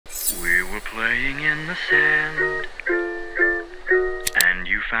We were playing in the sand, and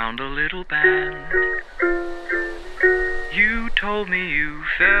you found a little band. You told me you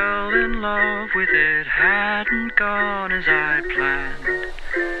fell in love with it, hadn't gone as I planned.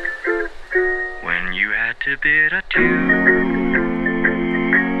 When you had to bid adieu,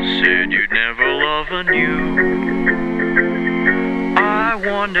 said you'd never love anew. I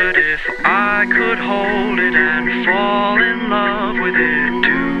wondered if I could hold it and fall in love with it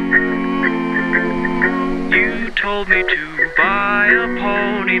too. You told me to buy a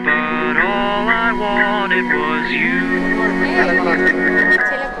pony, but all I wanted was you.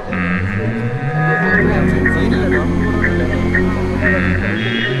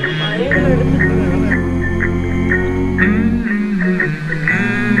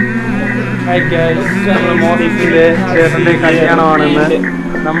 Hi guys, നമ്മുടെ മോസിന്റെ ചേട്ടന്റെ കല്യാണമാണെന്ന്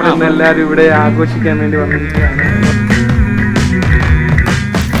നമ്മൾ എല്ലാവരും ഇവിടെ ആഘോഷിക്കാൻ വേണ്ടി വന്നിരിക്കുകയാണ്.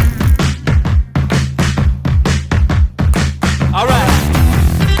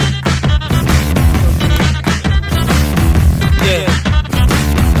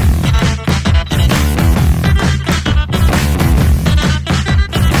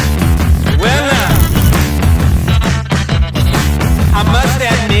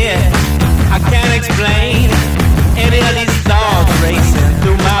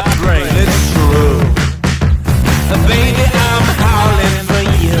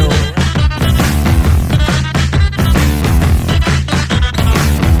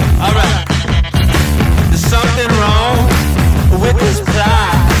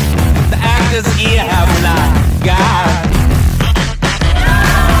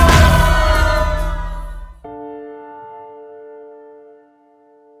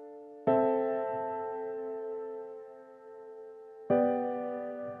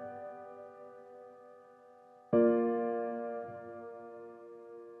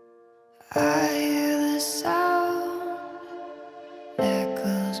 I hear the sound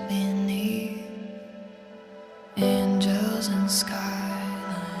echoes beneath angels and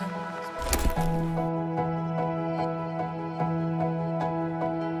skylines.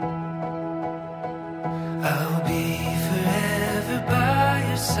 I'll be forever by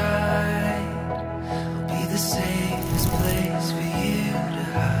your side. I'll be the safest place for you to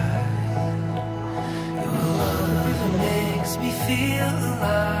hide. Your love makes me feel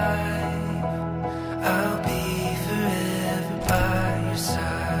alive.